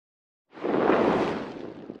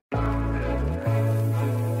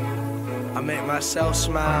I make myself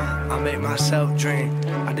smile, I make myself dream.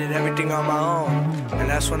 I did everything on my own, and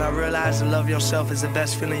that's when I realized to love yourself is the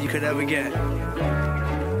best feeling you could ever get.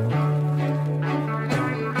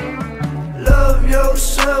 Love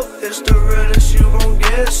yourself, it's the realest you gon'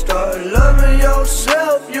 get. Start loving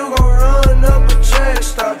yourself, you gon' run up a check.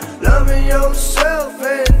 Start loving yourself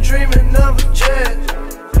and dreaming of a jet.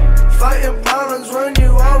 Fighting problems when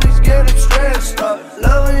you always get them stressed. Start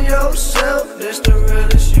loving yourself, it's the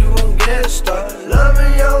realest you gon' get. Start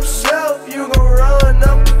loving yourself, you gon' run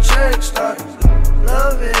up a check. Start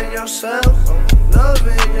loving yourself,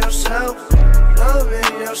 loving yourself,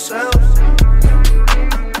 loving yourself.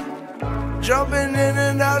 Jumping in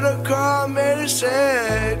and out of the car, made it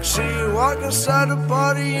sexy. Walk inside the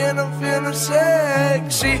party and I'm feeling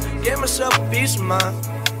sexy. Gave myself a piece of mind,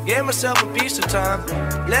 gave myself a piece of time.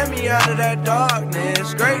 Let me out of that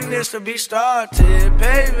darkness, greatness to be started.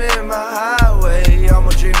 Paving my highway, all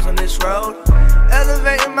my dreams on this road.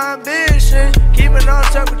 Elevating my vision, keeping on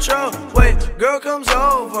self-control. Wait, girl comes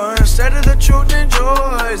over, instead of the truth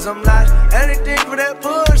enjoys. I'm like, anything for that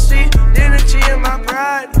pussy, dignity and my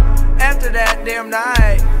pride. After that damn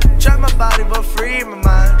night, trap my body but free my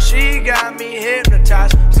mind. She got me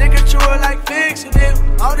hypnotized, sticking to her like fixing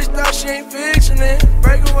it. All these thoughts, she ain't fixing it.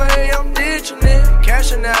 Break away, I'm ditching it.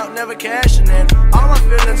 Cashing out, never cashing in. All my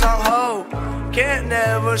feelings on hold, can't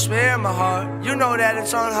never spare my heart. You know that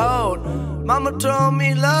it's on hold. Mama told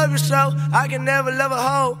me love yourself, I can never love a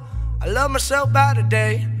hoe. I love myself by the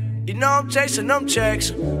day, you know I'm chasing them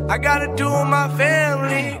checks. I gotta do with my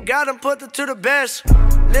family, gotta put them to the best.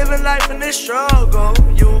 Living life in this struggle,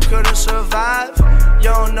 you couldn't survive. You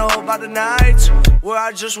don't know about the nights where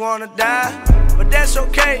I just wanna die. But that's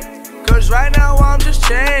okay, cause right now I'm just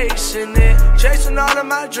chasing it. Chasing all of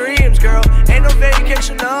my dreams, girl. Ain't no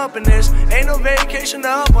vacation up in this, ain't no vacation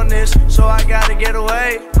up on this. So I gotta get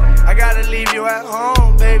away, I gotta leave you at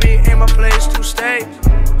home, baby. Ain't my place to stay.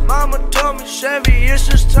 Mama told me, Chevy, it's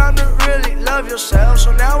just time to really love yourself.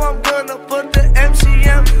 So now I'm gonna put the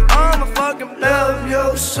MCM on my fucking belt. Love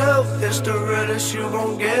yourself, it's the realest you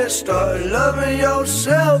gon' get. Start loving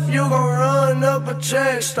yourself, you gon' run up a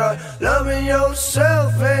check. Start loving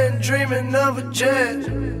yourself and dreaming of a jet.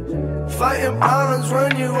 Fighting problems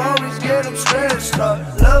when you always get them stressed. Start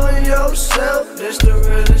loving yourself, it's the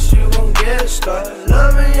realest you gon' get. Start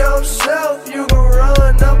loving yourself, you gon'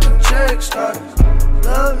 run up a check. Start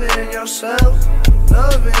loving yourself,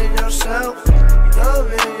 loving yourself,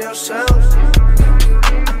 loving yourself.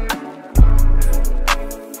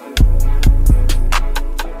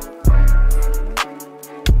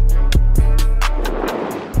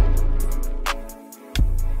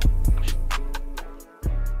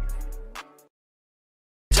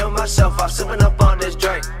 Tell myself I'm sipping up on this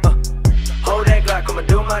drink. Hold that Glock, I'ma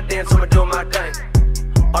do my dance, I'ma do my thing.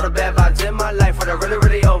 All the bad vibes in my life, what I really,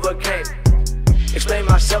 really overcame. Explain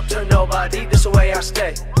myself to nobody, this the way I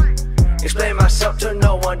stay. Explain myself to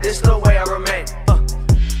no one, this the way I remain.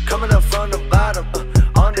 Coming up from the bottom,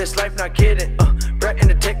 on this life, not kidding. Threatening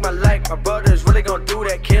to take my life, my brother's really gonna do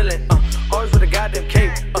that killing. Always with a goddamn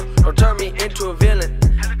cape, don't turn me into a villain.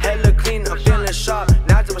 Head look clean, I'm feeling sharp,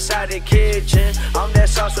 knives up beside the kitchen. I'm that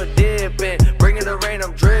sauce for dipping, bringing the rain,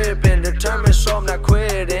 I'm dripping. Determined, so I'm not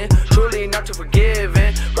quitting, truly not too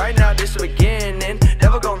forgiving. Right now, this the beginning,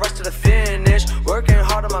 never gonna rush to the finish. Working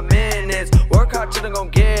hard on my minutes, work hard till I'm gon'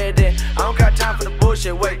 get it. I don't got time for the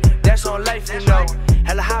bullshit, wait, that's on life, you know.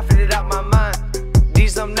 Hella high, figured out my mind,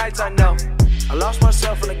 these them nights I know. I lost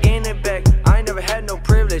myself and I gained it back, I ain't never had no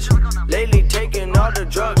privilege. Lately taking all the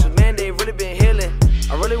drugs, man, they really been healing.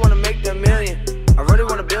 I really wanna make that million, I really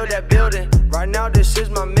wanna build that building. Right now this is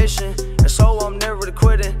my mission, and so I'm never really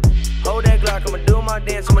quitting. Hold that Glock, I'ma do my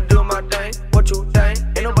dance, I'ma do my thing. What you think?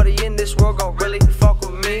 Ain't nobody in this world gon' really fuck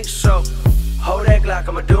with me, so hold that Glock,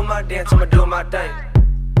 I'ma do my dance, I'ma do my thing.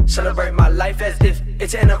 Celebrate my life as if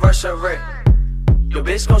it's an anniversary. Your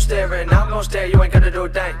bitch gon' stare and I'm gon' stare, you ain't gotta do a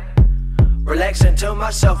thing. Relaxing to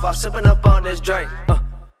myself, I'm sipping up on this drink.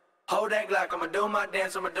 Hold that Glock, I'ma do my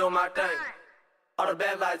dance, I'ma do my thing. All the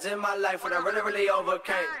bad vibes in my life, what I really, really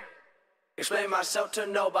overcame. Explain myself to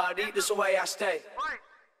nobody, this the way I stay.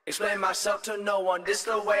 Explain myself to no one, this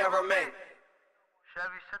the way I remain.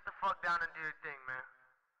 Chevy, sit the fuck down and do your thing, man.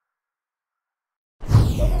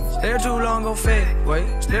 Stare too long, gon' fade,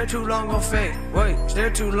 wait. Stare too long, gon' fade, wait. Stare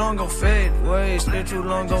too long, gon' fade, wait. Stare too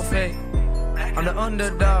long, gon' fade. I'm the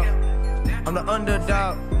underdog, I'm the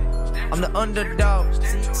underdog, I'm the underdog,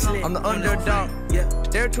 I'm the underdog.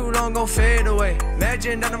 Stare too long, gon' fade away.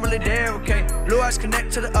 Imagine that I'm really there, okay. Blue eyes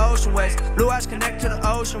connect to the ocean waves, blue eyes connect to the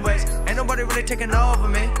ocean waves. Ain't nobody really taking over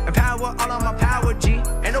me, and power all on my power, G.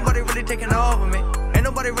 Ain't nobody really taking over me. Ain't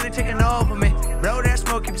nobody really taking over me. Blow that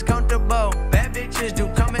smoke, keeps comfortable. Bad bitches do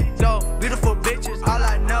come and go. Beautiful bitches, all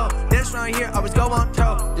I know. This round here, always go on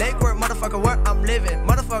toe. Lake work, motherfucker, where I'm living.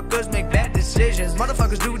 Motherfuckers make bad decisions.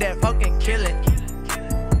 Motherfuckers do that fucking killing.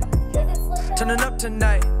 Turning up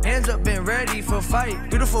tonight, hands up, been ready for fight.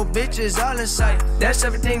 Beautiful bitches all in sight. That's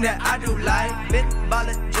everything that I do like. Been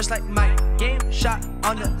ballin' just like Mike. Game shot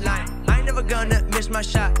on the line. I ain't never gonna miss my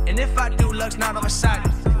shot. And if I do, luck's not on my side.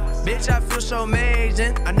 Bitch, I feel so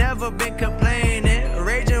amazing. I never been complaining.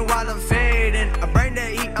 Raging while I'm fading. I bring the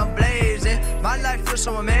heat, I'm blazing. My life feels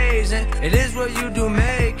so amazing. It is what you do,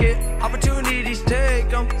 make it. Opportunities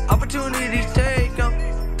take them. Opportunities take them.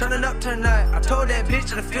 Turning up tonight. I told that bitch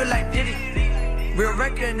that I feel like Diddy. Real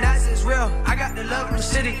recognize it's real. I got the love from the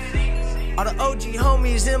city. All the OG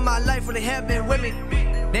homies in my life really have been with me.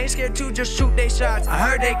 They ain't scared to just shoot they shots. I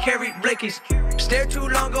heard they carry blickies. Stare too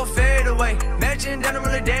long, go fade away. Matching down, I'm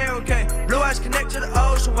really there, okay. Blue eyes connect to the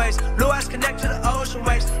ocean waves. Blue eyes connect to the ocean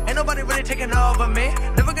waves. Ain't nobody really taking over me.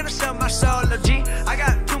 Never gonna sell my soul, G. I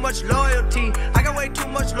got too much loyalty. I got way too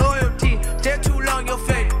much loyalty. Stare too long, you'll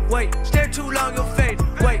fade. Wait, stare too long, you'll fade.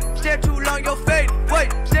 Wait, stare too long, you'll fade. Wait,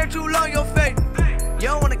 stare too long, you'll fade. You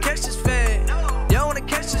don't wanna catch this fade. You don't wanna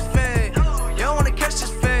catch this fade. You don't wanna catch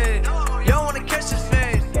this fade. You don't wanna catch this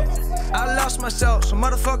fade. I lost myself, so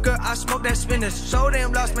motherfucker, I smoke that spinach. So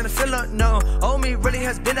damn lost, man, I feel unknown. Old me really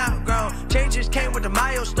has been outgrown. Changes came with a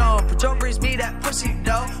milestone. Patrol brings me that pussy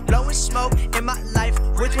dough. Blowing smoke in my life,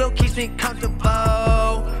 which will keep me comfortable.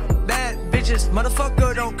 Bad bitches,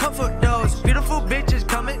 motherfucker, don't come for those. Beautiful bitches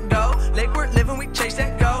come and go. Lake work living, we chase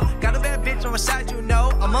that go. Got a bad bitch on my side, you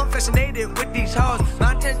know. I'm unfascinated with these hoes.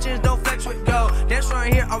 My intentions don't flex with go. Dance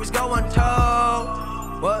right here, always go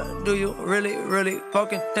untold. What do you really, really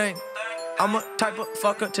fucking think? I'm a type of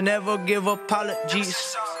fucker to never give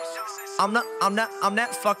apologies. I'm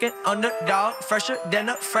that fucking underdog. Fresher than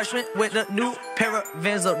a freshman with a new pair of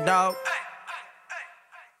Vans, dog.